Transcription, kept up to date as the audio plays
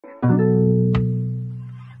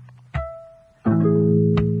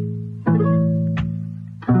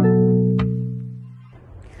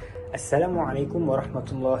Assalamualaikum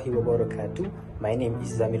warahmatullahi wabarakatuh. My name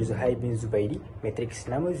is ZUHAIR bin ZUBAIDI, matrix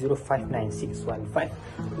number 059615.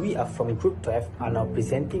 We are from Group 12 are now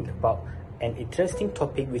presenting about an interesting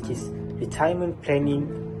topic, which is retirement planning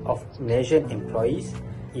of Malaysian employees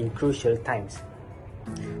in crucial times.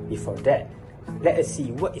 Before that, let us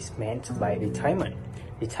see what is meant by retirement.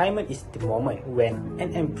 Retirement is the moment when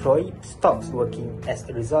an employee stops working as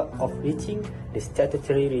a result of reaching the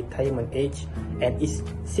statutory retirement age and is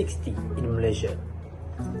 60 in Malaysia.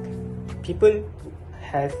 People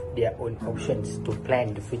have their own options to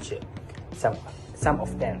plan the future. Some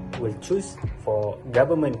of them will choose for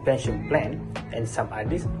government pension plan, and some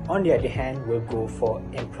others, on the other hand, will go for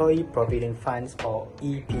employee provident funds or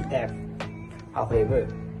EPF. However,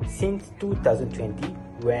 since 2020,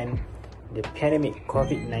 when the pandemic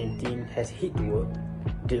COVID-19 has hit the world,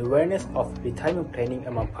 the awareness of retirement planning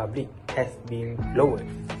among public has been lowered,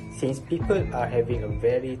 since people are having a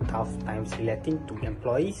very tough times relating to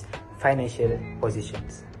employees' financial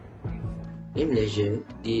positions. In Malaysia,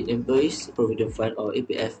 the Employees Provident Fund or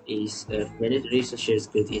EPF is a mandatory social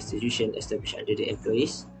security institution established under the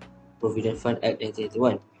Employees Provident Fund Act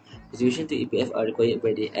 1981. Contributions to EPF are required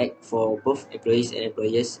by the Act for both employees and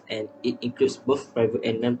employers, and it includes both private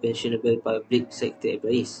and non-pensionable public sector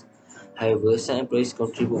employees. However, some employees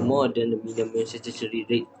contribute more than the minimum statutory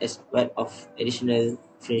rate as part of additional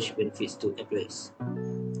fringe benefits to employees.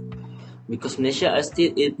 Because Malaysia are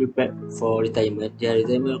still ill-prepared for retirement, their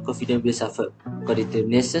retirement confidence will suffer. According to the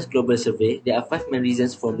Nation's Global Survey, there are 5 main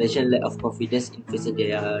reasons for Malaysian lack of confidence in facing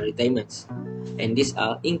their retirements. And these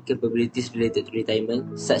are incapabilities related to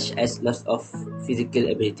retirement, such as loss of physical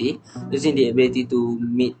ability, losing the ability to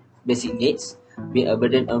meet basic needs, being a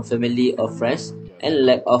burden on family or friends, and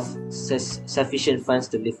lack of sufficient funds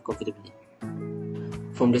to live comfortably.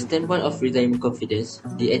 From the standpoint of retirement confidence,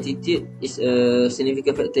 the attitude is a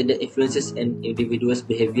significant factor that influences an individual's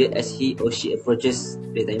behavior as he or she approaches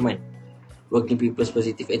retirement. Working people's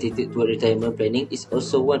positive attitude toward retirement planning is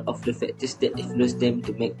also one of the factors that influence them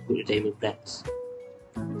to make good retirement plans.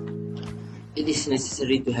 It is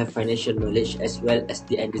necessary to have financial knowledge as well as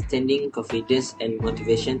the understanding, confidence, and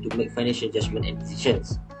motivation to make financial judgment and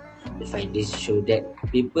decisions. The findings show that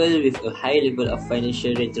people with a high level of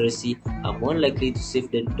financial literacy are more likely to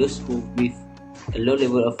save than those who with a low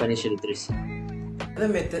level of financial literacy.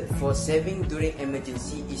 Another method for saving during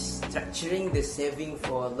emergency is structuring the saving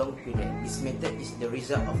for a long period. This method is the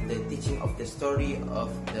result of the teaching of the story of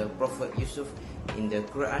the Prophet Yusuf in the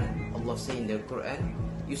Quran. Allah says in the Quran,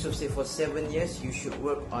 Yusuf said, for 7 years you should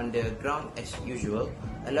work on the ground as usual,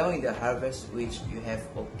 allowing the harvest which you have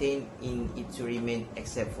obtained in it to remain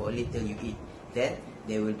except for a little you eat. Then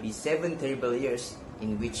there will be 7 terrible years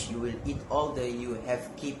in which you will eat all that you have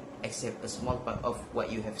kept except a small part of what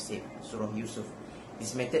you have saved. Surah Yusuf.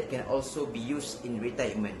 This method can also be used in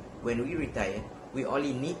retirement. When we retire, we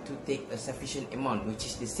only need to take a sufficient amount, which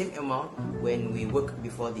is the same amount when we work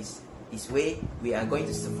before this. This way, we are going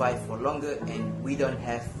to survive for longer and we don't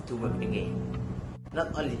have to work again. Not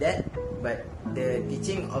only that, but the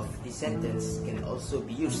teaching of this sentence can also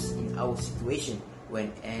be used in our situation when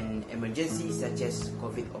an emergency such as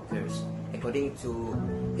COVID occurs. According to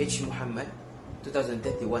MOHAMMED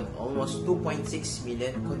 2031, almost 2.6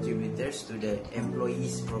 million contributors to the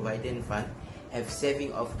Employees Provident Fund have saving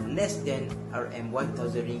of less than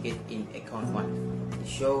Rm1,000 ringgit in account 1. It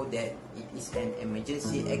shows that it is an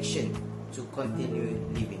emergency action to continue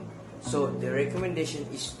living. So the recommendation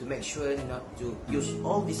is to make sure not to use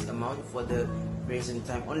all this amount for the present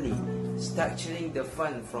time only, structuring the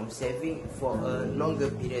fund from saving for a longer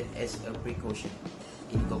period as a precaution.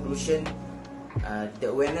 In conclusion, the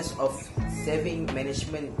awareness of saving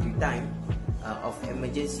management in time of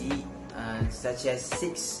emergency such as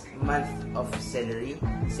 6 months of salary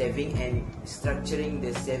saving and structuring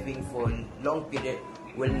the saving for long period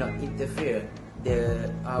will not interfere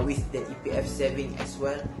with the EPF saving as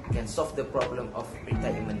well, can solve the problem of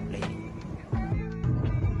retirement planning.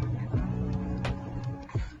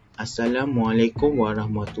 Assalamualaikum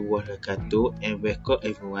warahmatullahi wabarakatuh and welcome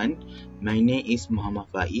everyone. My name is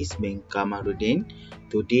Faiz bin KAMARUDDIN.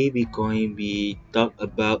 Today we going to be talk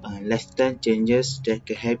about lifestyle changes that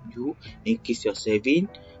can help you increase your saving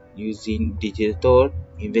using digital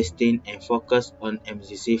investing and focus on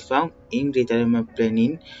emergency fund in retirement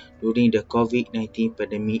planning during the COVID-19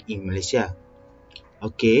 pandemic in Malaysia.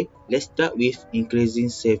 Okay, let's start with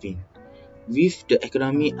increasing saving. With the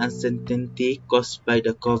economic uncertainty caused by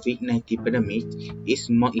the COVID-19 pandemic,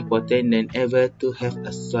 it's more important than ever to have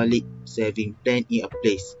a solid saving plan in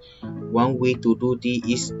place. One way to do this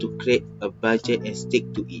is to create a budget and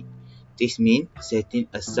stick to it. This means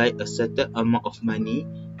setting aside a certain amount of money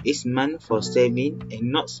each month for saving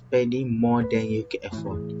and not spending more than you can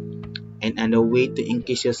afford. Another way to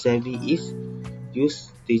increase your saving is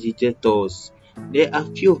use digital tools. There are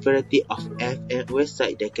few variety of apps and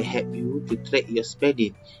websites that can help you to track your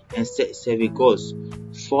spending and set saving goals.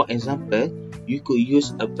 For example, you could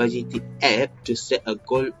use a budgeting app to set a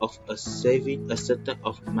goal of saving a certain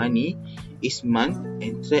of money each month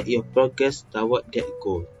and track your progress toward that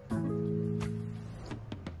goal.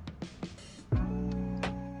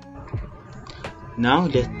 Now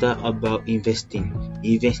let's talk about investing.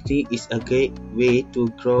 Investing is a great way to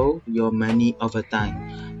grow your money over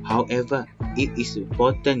time. However, it is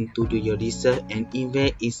important to do your research and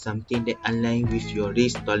invest in something that aligns with your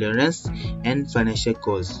risk tolerance and financial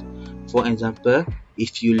goals. For example,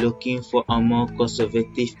 if you're looking for a more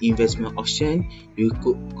conservative investment option, you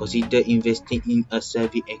could consider investing in a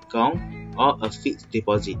savings account or a fixed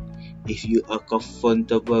deposit. If you are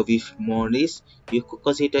comfortable with more risk, you could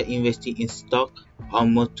consider investing in stock or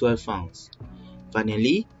mutual funds.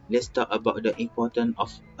 Finally, let's talk about the importance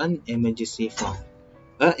of an emergency fund.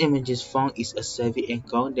 An emergency fund is a savings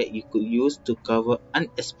account that you could use to cover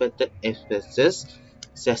unexpected expenses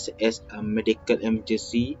such as a medical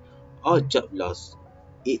emergency or job loss.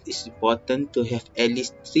 It is important to have at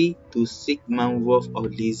least 3 to 6 months worth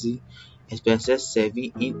of leasing expenses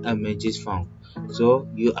saving in an emergency fund, so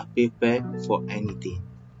you are prepared for anything.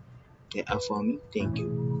 That's all for me. Thank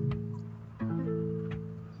you.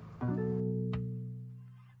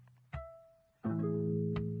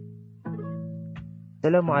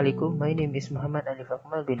 Assalamualaikum, my name is Muhammad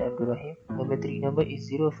AKMAL bin Abdul Rahim. My metric number is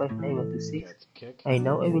 059126. I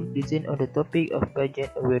will present on the topic of budget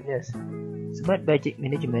awareness. Smart budget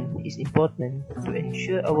management is important to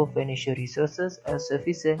ensure our financial resources are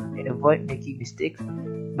sufficient and avoid making mistakes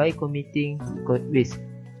by committing risk.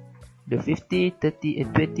 The 50, 30 and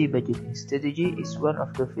 20 budgeting strategy is one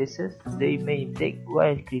of the phases they may take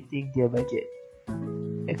while creating their budget.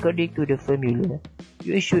 According to the formula,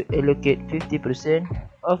 you should allocate 50%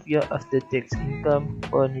 of your after-tax income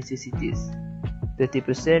for necessities,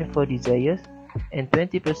 30% for desires, and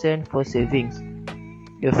 20% for savings.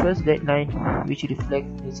 The first guideline, which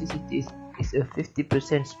reflects necessities, is a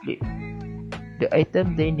 50% split. The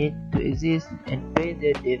items they need to exist and pay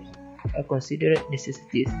their debts are considered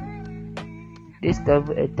necessities. These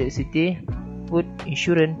cover electricity, food,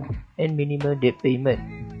 insurance, and minimum debt payment.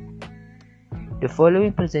 The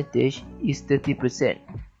following percentage is 30%,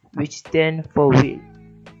 which stands for will.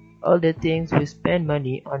 All the things we spend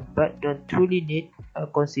money on but don't truly need are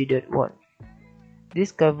considered want.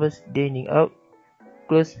 This covers dining out,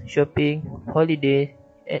 clothes, shopping, holiday,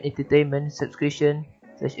 and entertainment subscription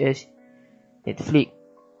such as Netflix.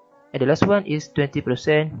 And the last one is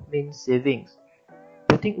 20% means savings.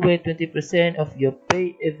 Putting away 20% of your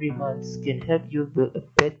pay every month can help you build a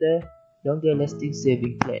better, longer-lasting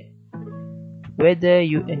saving plan. Whether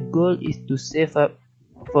your end goal is to save up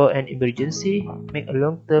for an emergency, make a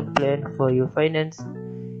long-term plan for your finance,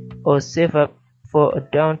 or save up for a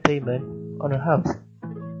down payment on a house.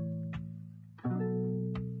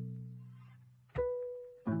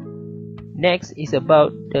 Next is about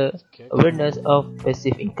the awareness of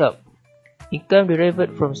passive income. Income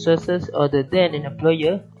derived from sources other than an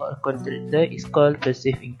employer or a contractor is called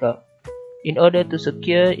passive income. In order to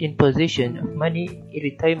secure in possession of money in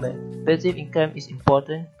retirement, passive income is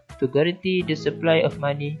important to guarantee the supply of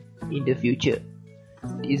money in the future.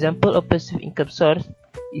 The example of passive income source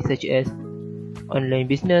is such as online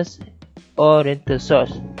business or rental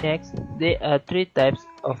source. Next, there are 3 types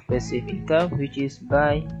of passive income, which is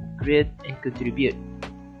buy, create, and contribute.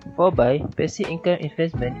 For buy, passive income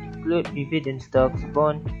investment include dividend stocks,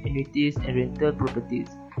 bonds, annuities, and rental properties.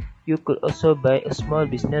 You could also buy a small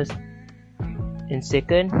business. And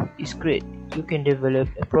second is create. You can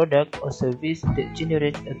develop a product or service that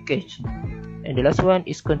generates a cash. And the last one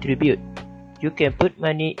is contribute. You can put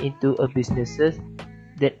money into a businesses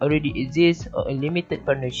that already exist or a limited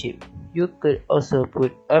partnership. You could also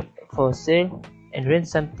put up for sale and rent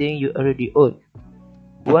something you already own.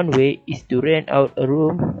 One way is to rent out a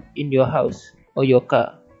room in your house or your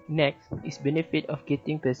car. Next is benefit of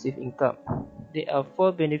getting passive income. There are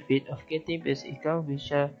 4 benefits of getting passive income,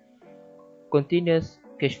 which are continuous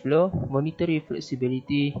cash flow, monetary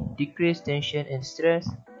flexibility, decreased tension and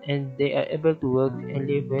stress, and they are able to work and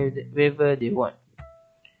live wherever they want.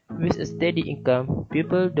 With a steady income,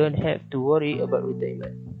 people don't have to worry about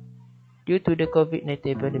retirement. Due to the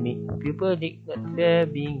COVID-19 pandemic, people did not fear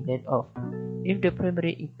being laid off. If the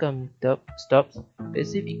primary income stops,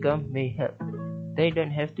 passive income may help. They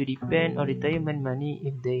don't have to depend on retirement money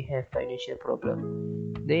if they have financial problems.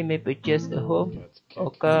 They may purchase a home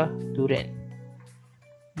or car to rent.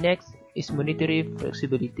 Next is monetary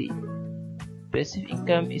flexibility. Passive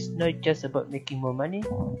income is not just about making more money.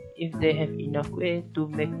 If they have enough way to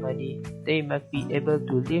make money, they might be able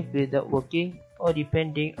to live without working or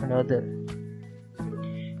depending on others.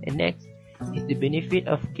 And next is the benefit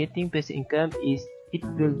of getting passive income is it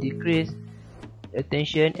will decrease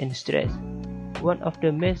attention and stress. One of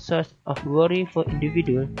the main sources of worry for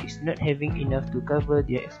individuals is not having enough to cover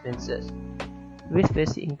their expenses. With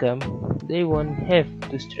passive income, they won't have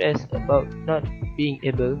to stress about not being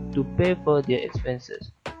able to pay for their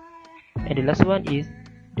expenses. And the last one is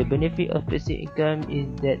the benefit of passive income is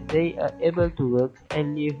that they are able to work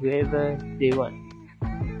and live wherever they want.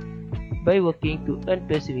 By working to earn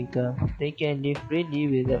passive income, they can live freely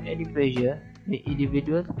without any pressure than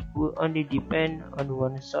individuals who only depend on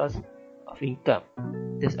one source of income.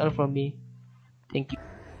 That's all from me. Thank you.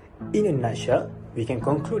 In a nutshell, we can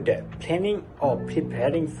conclude that planning or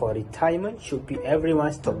preparing for retirement should be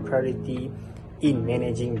everyone's top priority in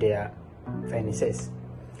managing their finances.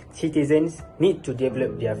 Citizens need to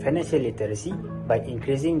develop their financial literacy by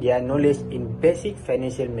increasing their knowledge in basic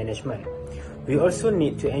financial management. We also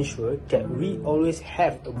need to ensure that we always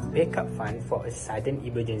have a backup fund for a sudden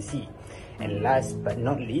emergency. And last but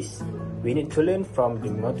not least, we need to learn from the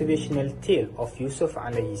motivational tale of Yusuf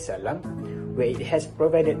alayhi salam, where it has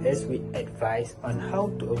provided us with advice on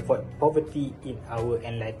how to avoid poverty in our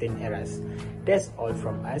enlightened eras. That's all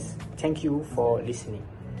from us. Thank you for listening.